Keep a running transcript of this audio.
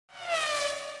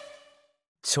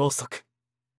超速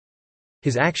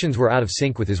His actions were out of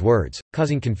sync with his words,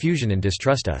 causing confusion and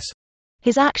distrust us.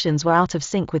 His actions were out of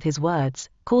sync with his words,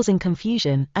 causing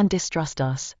confusion and distrust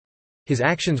us. His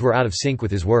actions were out of sync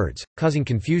with his words, causing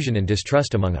confusion and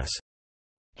distrust among us.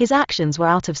 His actions were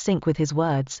out of sync with his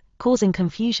words, causing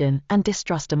confusion and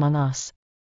distrust among us.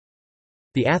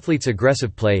 The athlete's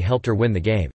aggressive play helped her win the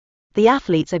game. The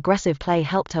athlete's aggressive play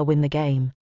helped her win the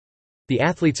game. The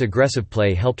athlete's aggressive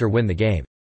play helped her win the game.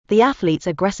 The athlete's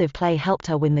aggressive play helped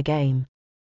her win the game.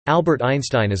 Albert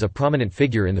Einstein is a prominent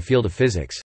figure in the field of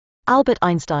physics. Albert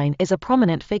Einstein is a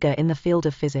prominent figure in the field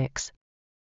of physics.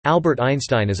 Albert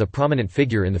Einstein is a prominent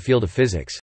figure in the field of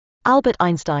physics. Albert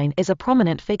Einstein is a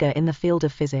prominent figure in the field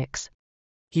of physics.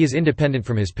 He is independent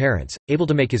from his parents, able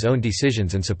to make his own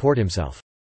decisions and support himself.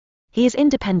 He is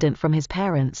independent from his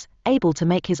parents, able to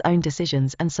make his own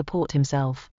decisions and support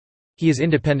himself. He is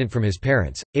independent from his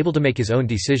parents, able to make his own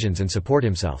decisions and support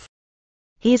himself.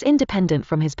 He is independent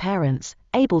from his parents,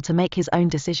 able to make his own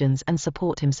decisions and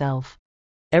support himself.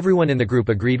 Everyone in the group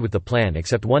agreed with the plan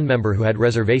except one member who had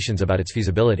reservations about its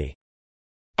feasibility.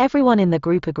 Everyone in the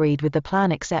group agreed with the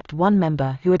plan except one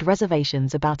member who had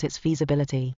reservations about its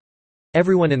feasibility.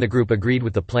 Everyone in the group agreed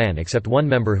with the plan except one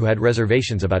member who had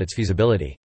reservations about its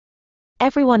feasibility.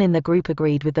 Everyone in the group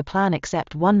agreed with the plan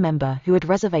except one member who had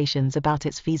reservations about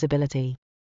its feasibility.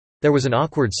 There was an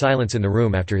awkward silence in the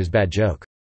room after his bad joke.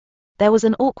 There was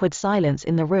an awkward silence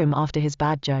in the room after his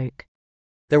bad joke.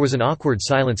 There was an awkward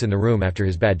silence in the room after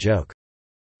his bad joke.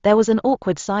 There was an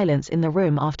awkward silence in the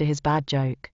room after his bad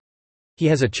joke. He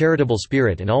has a charitable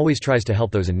spirit and always tries to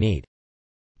help those in need.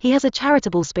 He has a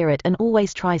charitable spirit and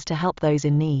always tries to help those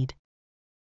in need.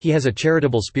 He has a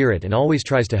charitable spirit and always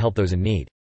tries to help those in need.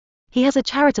 He has a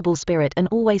charitable spirit and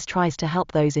always tries to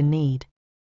help those in need.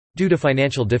 Due to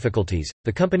financial difficulties,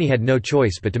 the company had no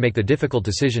choice but to make the difficult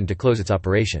decision to close its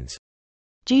operations.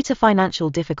 Due to financial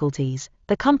difficulties,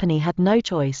 the company had no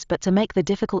choice but to make the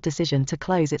difficult decision to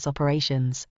close its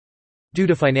operations. Due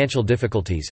to financial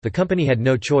difficulties, the company had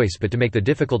no choice but to make the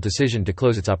difficult decision to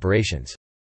close its operations.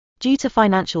 Due to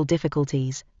financial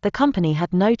difficulties, the company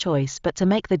had no choice but to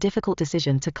make the difficult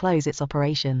decision to close its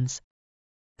operations.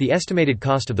 The estimated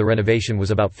cost of the renovation was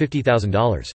about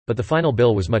 $50,000, but the final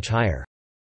bill was much higher.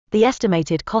 The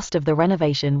estimated cost of the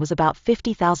renovation was about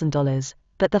 $50,000,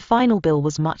 but the final bill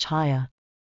was much higher.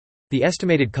 The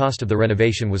estimated cost of the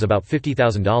renovation was about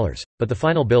 $50,000, but the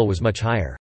final bill was much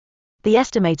higher. The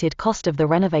estimated cost of the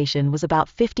renovation was about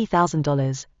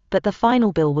 $50,000, but the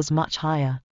final bill was much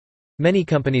higher. Many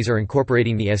companies are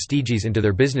incorporating the SDGs into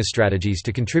their business strategies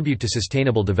to contribute to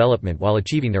sustainable development while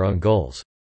achieving their own goals.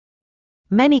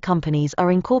 Many companies are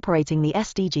incorporating the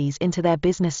SDGs into their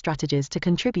business strategies to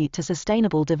contribute to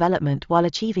sustainable development while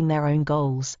achieving their own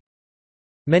goals.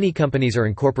 Many companies are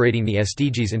incorporating the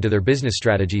SDGs into their business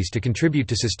strategies to contribute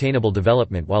to sustainable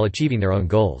development while achieving their own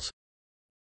goals.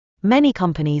 Many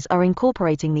companies are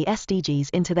incorporating the SDGs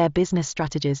into their business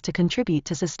strategies to contribute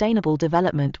to sustainable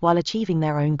development while achieving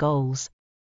their own goals.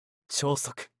 超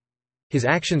速 His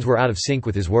actions were out of sync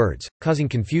with his words, causing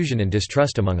confusion and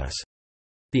distrust among us.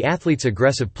 The athlete's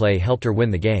aggressive play helped her win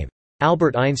the game.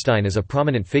 Albert Einstein is a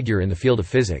prominent figure in the field of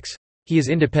physics. He is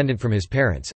independent from his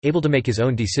parents, able to make his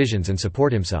own decisions and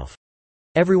support himself.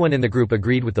 Everyone in the group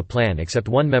agreed with the plan except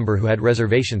one member who had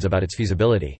reservations about its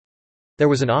feasibility. There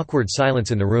was an awkward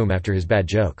silence in the room after his bad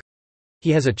joke.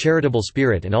 He has a charitable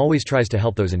spirit and always tries to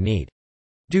help those in need.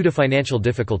 Due to financial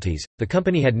difficulties, the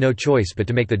company had no choice but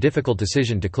to make the difficult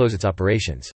decision to close its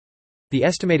operations. The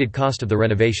estimated cost of the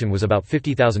renovation was about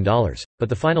 $50,000, but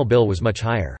the final bill was much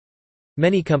higher.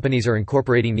 Many companies are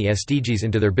incorporating the SDGs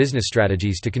into their business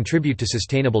strategies to contribute to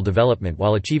sustainable development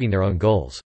while achieving their own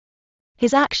goals.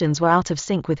 His actions were out of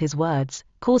sync with his words,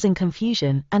 causing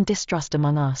confusion and distrust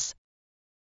among us.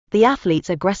 The athlete's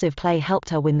aggressive play helped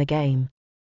her win the game.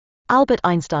 Albert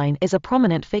Einstein is a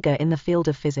prominent figure in the field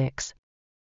of physics.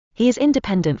 He is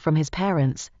independent from his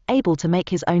parents, able to make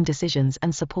his own decisions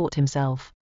and support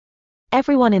himself.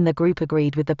 Everyone in the group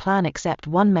agreed with the plan except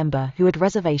one member who had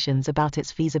reservations about its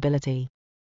feasibility.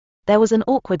 There was an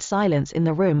awkward silence in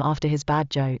the room after his bad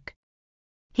joke.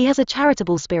 He has a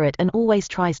charitable spirit and always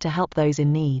tries to help those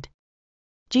in need.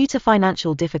 Due to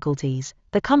financial difficulties,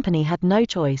 the company had no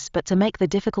choice but to make the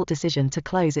difficult decision to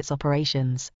close its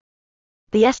operations.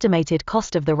 The estimated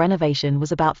cost of the renovation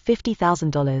was about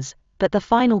 $50,000, but the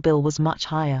final bill was much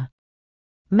higher.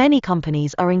 Many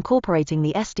companies are incorporating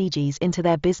the SDGs into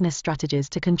their business strategies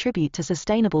to contribute to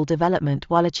sustainable development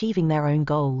while achieving their own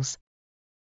goals.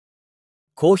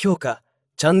 高評価、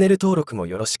チャンネル登録も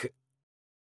よろしく。